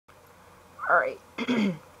Alright.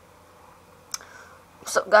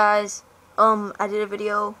 What's up, guys? I did a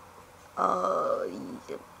video, I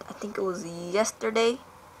think it was yesterday,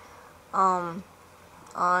 on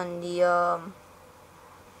the,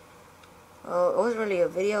 it wasn't really a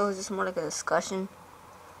video, it was just more like a discussion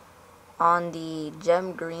on the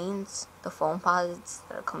gem greens, the Foamposites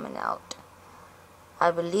that are coming out.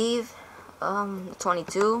 I believe,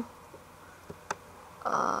 22.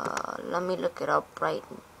 Let me look it up right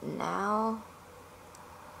now.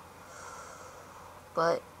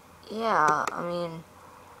 But yeah, I mean,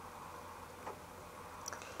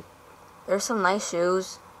 there's some nice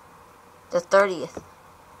shoes. The 30th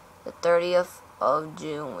of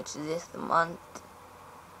June, which is this month,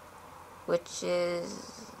 which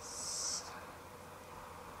is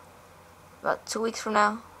about 2 weeks from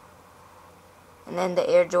now. And then the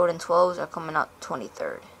Air Jordan 12s are coming out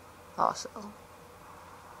 23rd also.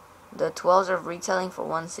 The 12s are retailing for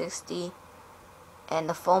 $160 and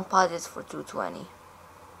the Foamposites for $220.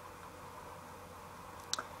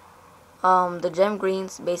 The gem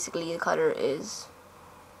greens, basically the color is,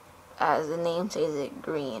 as the name says it,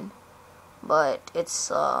 green, but it's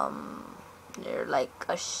they're like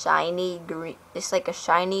a shiny green. It's like a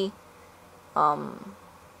shiny dark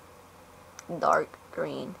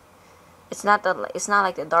green. It's not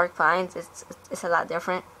like the dark pines. It's a lot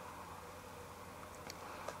different.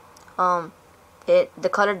 The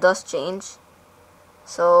color does change.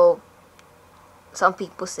 So some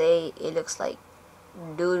people say it looks like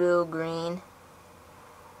doo-doo green,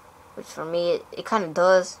 which for me it kind of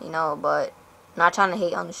does, you know, but not trying to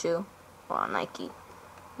hate on the shoe or on Nike,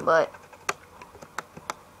 but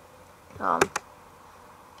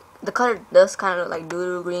the color does kind of look like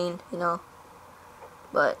doo-doo green, you know,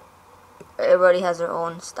 but everybody has their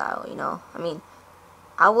own style, you know. I mean,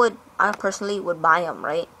 I personally would buy them,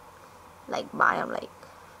 right? Like buy them like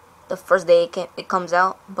the first day it comes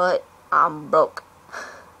out, but I'm broke.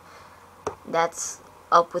 That's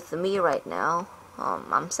up with me right now.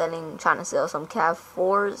 I'm trying to sell some Cav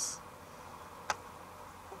 4s.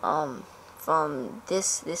 From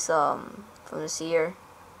this year.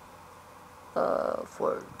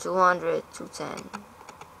 For 200, 210.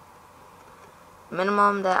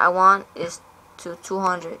 Minimum that I want is to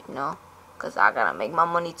 200, you know, cause I gotta make my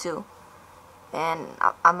money too. And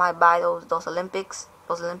I might buy those Olympic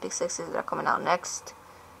 6s that are coming out next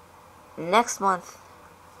month.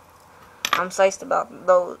 I'm psyched about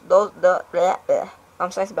I'm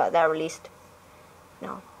psyched about that released. You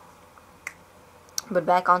know. But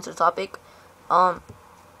back onto the topic. Well,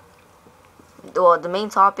 the main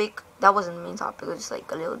topic, that wasn't the main topic, it was just like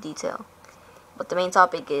a little detail. But the main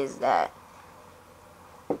topic is that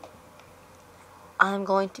I'm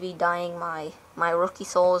going to be dyeing my rookie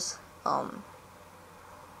soles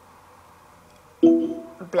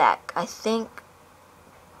black. I think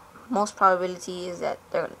most probability is that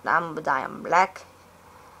I'm gonna dye them black.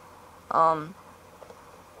 If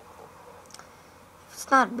it's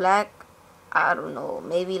not black, I don't know,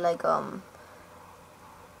 maybe like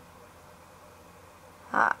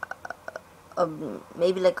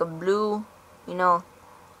maybe like a blue, you know,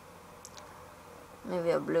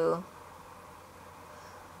 maybe a blue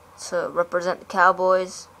to represent the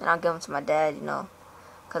Cowboys, and I'll give them to my dad, you know,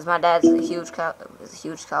 cause my dad's a huge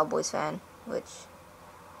Cowboys fan, which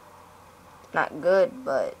not good,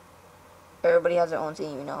 but everybody has their own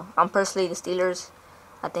team, you know. I'm personally the Steelers.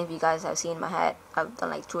 I think you guys have seen my hat. I've done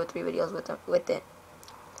like 2 or 3 videos with it.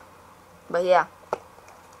 But yeah,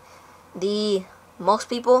 the most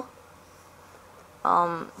people,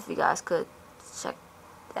 if you guys could check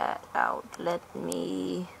that out, let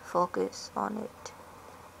me focus on it.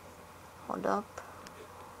 Hold up.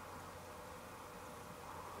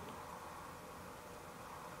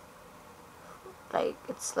 Like,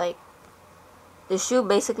 it's like the shoe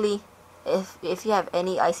basically, if you have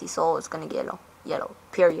any icy sole, it's gonna get yellow,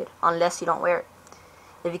 period, unless you don't wear it.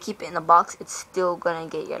 If you keep it in the box, it's still gonna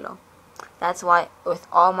get yellow. That's why with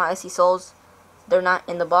all my icy soles, they're not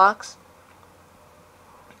in the box.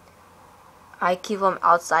 I keep them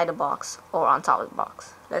outside the box or on top of the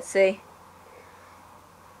box. Let's say,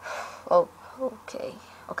 oh, okay,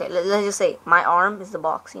 let's just say my arm is the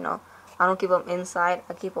box, you know. I don't keep them inside,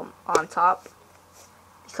 I keep them on top,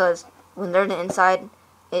 because when they're in the inside,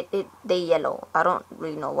 they yellow. I don't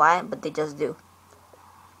really know why, but they just do.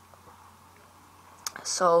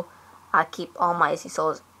 So I keep all my icy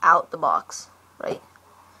soles out the box, right?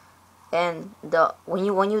 And when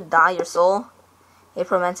you dye your sole, it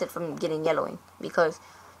prevents it from getting yellowing, because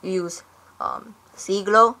you use Sea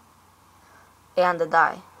Glow and the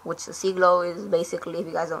dye, which the Sea Glow is basically, if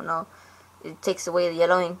you guys don't know, it takes away the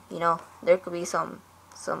yellowing, you know. There could be some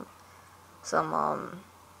some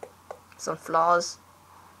flaws,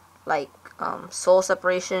 like sole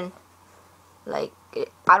separation. Like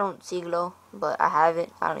I don't see glow, but I have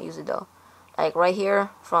it. I don't use it though. Like right here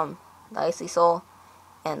from the icy sole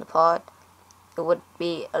and the pod, it would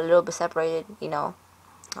be a little bit separated, you know.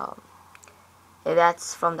 If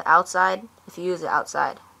that's from the outside, if you use it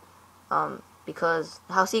outside, because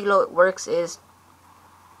how C-Glow works is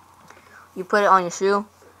you put it on your shoe,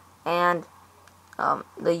 and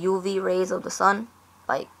the UV rays of the sun,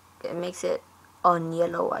 like, it makes it on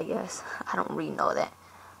yellow, I guess. I don't really know that,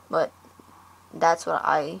 but that's what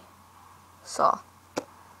I saw.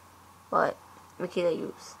 But Makita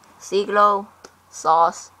use C-Glow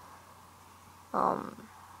sauce.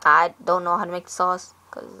 I don't know how to make the sauce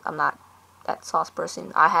because I'm not that sauce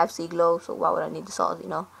person. I have C-Glow, so why would I need the sauce, you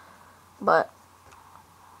know? But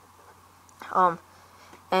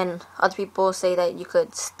and other people say that you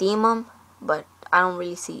could steam them, but I don't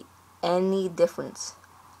really see any difference.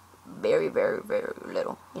 Very, very, very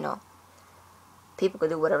little, you know. People could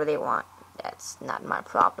do whatever they want. That's not my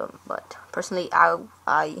problem. But personally,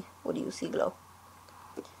 I would use C-Glow.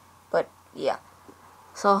 But yeah.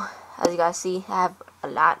 So as you guys see, I have a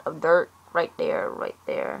lot of dirt right there,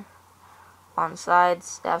 on the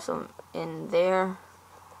sides. I have some in there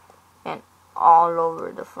and all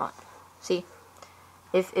over the front. See,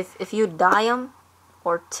 if you dye them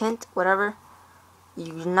or tint whatever,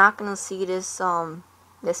 you're not gonna see this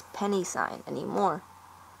this penny sign anymore.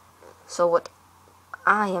 So what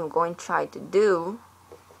I am going to try to do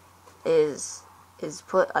is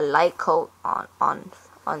put a light coat on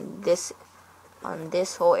this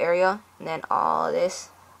whole area, and then all this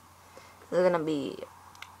is gonna be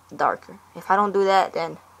darker. If I don't do that,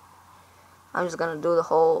 then I'm just gonna do the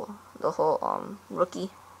whole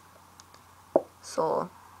rookie. So,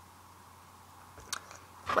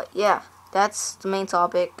 but yeah, that's the main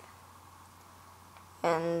topic.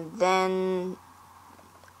 And then,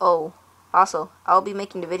 oh, also, I'll be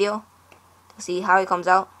making the video to see how it comes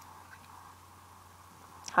out,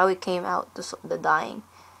 how it came out, the dyeing.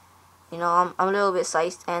 You know, I'm a little bit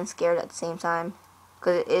psyched and scared at the same time,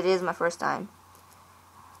 because it is my first time,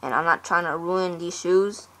 and I'm not trying to ruin these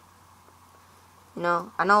shoes. You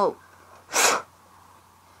know, I know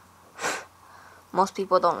most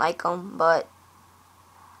people don't like them, but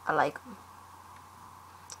I like them.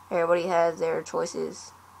 Everybody has their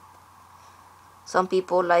choices. Some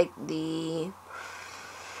people like the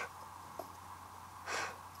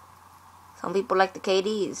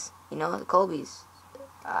KDs, you know, the Kobe's.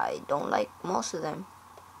 I don't like most of them.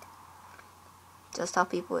 Just how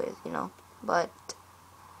people is, you know. But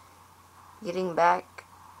getting back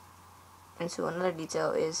into another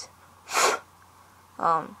detail is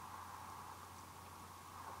I'm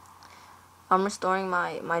restoring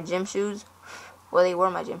my gym shoes. Well, they were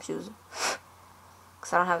my gym shoes,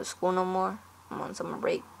 because I don't have school no more. I'm on summer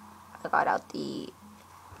break. I got out the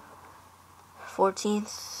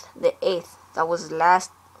 14th, the 8th. That was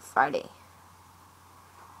last Friday.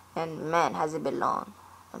 And man, has it been long.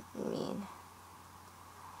 I mean,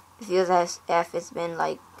 it feels as if it's been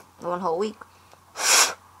like one whole week.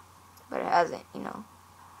 But it hasn't, you know.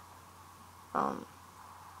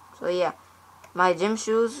 So yeah. My gym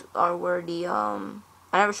shoes were the I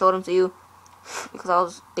never showed them to you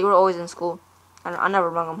because they were always in school. I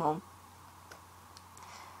never brought them home.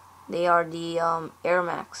 They are the Air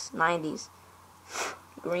Max 90s,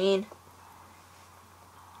 green,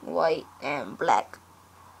 white, and black,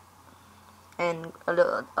 and a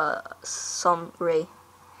little some gray.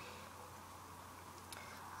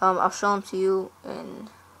 I'll show them to you in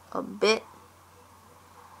a bit,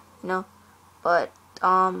 you know, but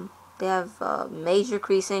they have major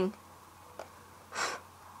creasing,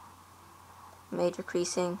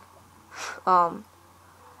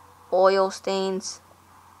 oil stains.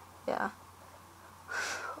 Yeah.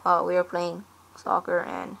 We were playing soccer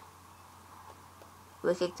and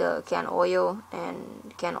we kicked a can of oil, and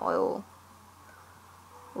the can of oil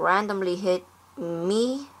randomly hit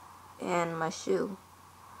me and my shoe.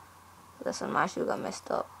 That's when my shoe got messed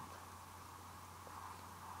up.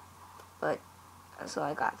 But so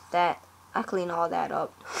I got that. I cleaned all that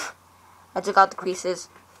up. I took out the creases.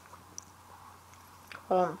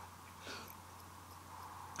 If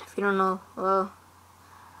you don't know, well,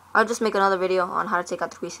 I'll just make another video on how to take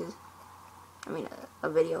out the creases. I mean, a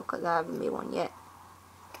video, because I haven't made one yet.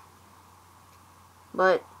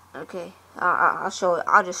 But okay, I'll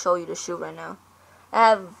just show you the shoe right now. I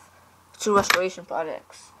have 2 restoration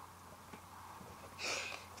projects.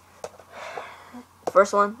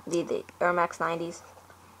 First one, the Air Max 90s.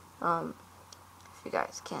 If you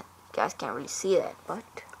guys can't really see that, but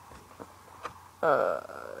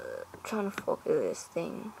trying to focus this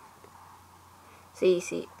thing.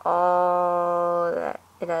 See all that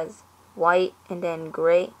it has white and then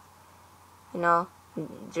gray, you know,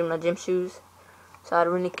 my gym shoes. So I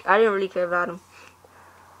didn't really care about them.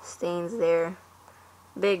 Stains there,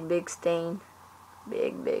 big stain,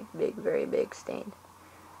 big, very big stain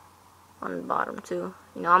on the bottom too.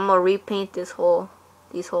 You know, I'm gonna repaint these whole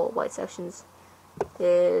white sections.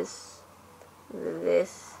 This,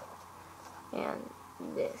 and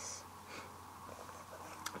this.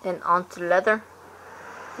 Then onto leather.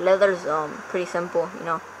 Leather's pretty simple, you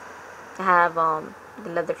know. I have the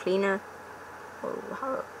leather cleaner,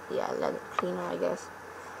 leather cleaner, I guess,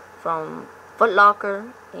 from Foot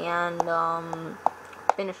Locker and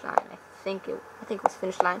Finish Line. I think it was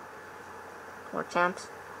Finish Line or Champs.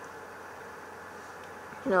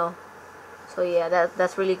 You know, so yeah,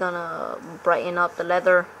 that's really gonna brighten up the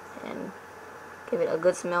leather and give it a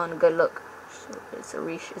good smell and a good look. So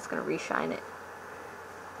it's gonna reshine it.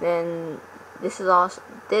 Then this is also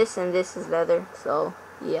this is leather. So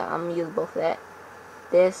yeah, I'm gonna use both of that.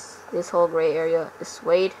 This whole gray area is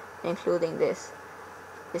suede, including this.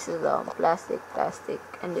 This is plastic,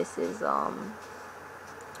 and this is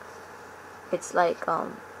it's like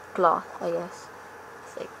cloth, I guess.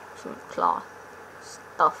 It's like some cloth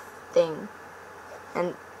stuff thing,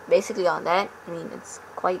 and basically on that, I mean, it's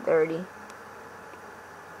quite dirty.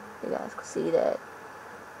 You guys can see that.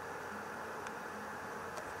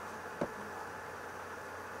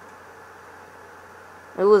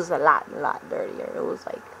 It was a lot dirtier. It was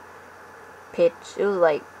like pitch. It was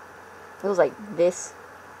like this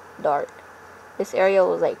dark. This area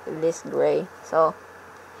was like this gray. So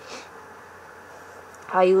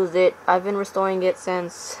I used it. I've been restoring it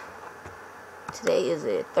since today. Is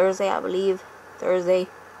it Thursday? I believe Thursday.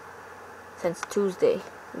 Since Tuesday.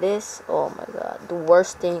 This, oh my god, the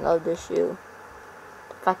worst thing of this shoe.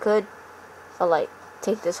 If I could, I'd like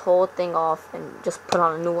take this whole thing off and just put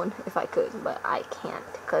on a new one if I could, but I can't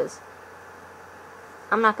because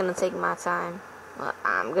I'm not gonna take my time. Well,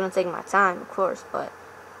 I'm gonna take my time, of course, but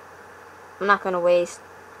I'm not gonna waste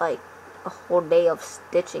like a whole day of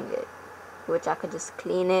stitching it, which I could just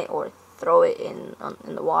clean it or throw it in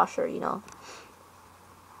the washer, you know.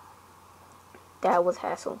 That was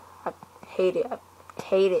hassle. I hate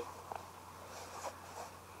it.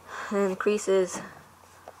 And creases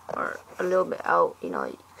are a little bit out, you know.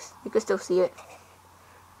 You can still see it.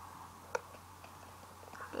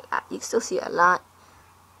 You can still see it a lot,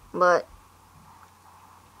 but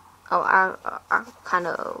I kind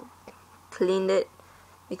of cleaned it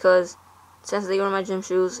because since they were my gym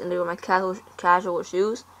shoes and they were my casual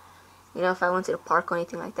shoes, you know, if I went to the park or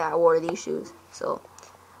anything like that, I wore these shoes. So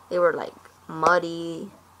they were like muddy,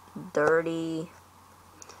 dirty.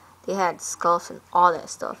 They had scuffs and all that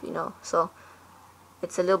stuff, you know. So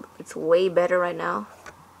it's way better right now.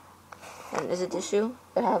 And is it this shoe?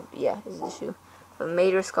 Yeah, this is the shoe. A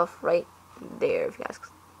major scuff right there, if you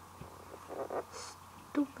ask.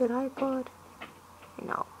 Stupid iPod. You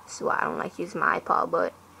know, this is why I don't like using my iPod,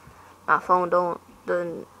 but my phone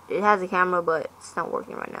doesn't. It has a camera, but it's not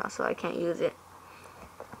working right now, so I can't use it.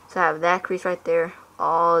 So I have that crease right there.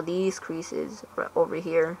 All these creases right over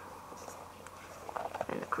here.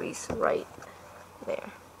 And the crease right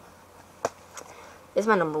there. This is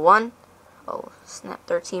my number one. Oh, snap,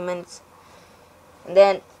 13 minutes. And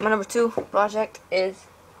then my number two project is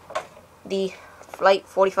the Flight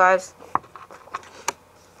 45s.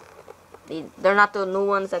 They're not the new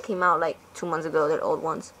ones that came out like 2 months ago. They're old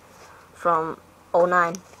ones from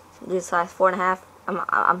 09. This size 4.5.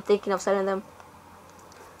 I'm thinking of selling them.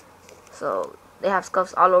 So they have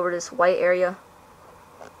scuffs all over this white area.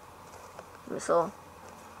 So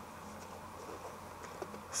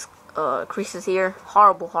creases here.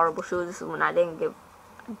 Horrible shoes. This is when I didn't give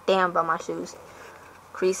a damn about my shoes.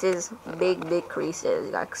 Creases, big creases.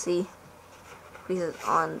 You guys can see creases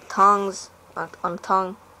on tongues, on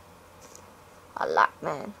tongue. A lot,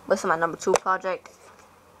 man. This is my number two project.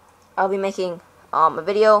 I'll be making a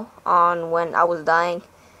video on when I was dyeing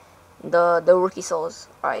the rookie soles.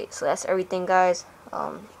 Alright, so that's everything, guys.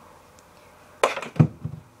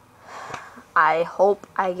 I hope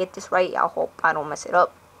I get this right. I hope I don't mess it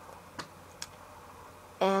up.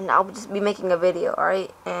 And I'll just be making a video,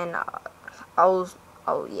 alright? And I'll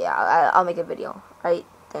make a video. Alright,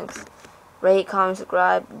 thanks. Rate, comment,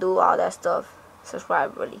 subscribe, do all that stuff.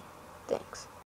 Subscribe, really. Thanks.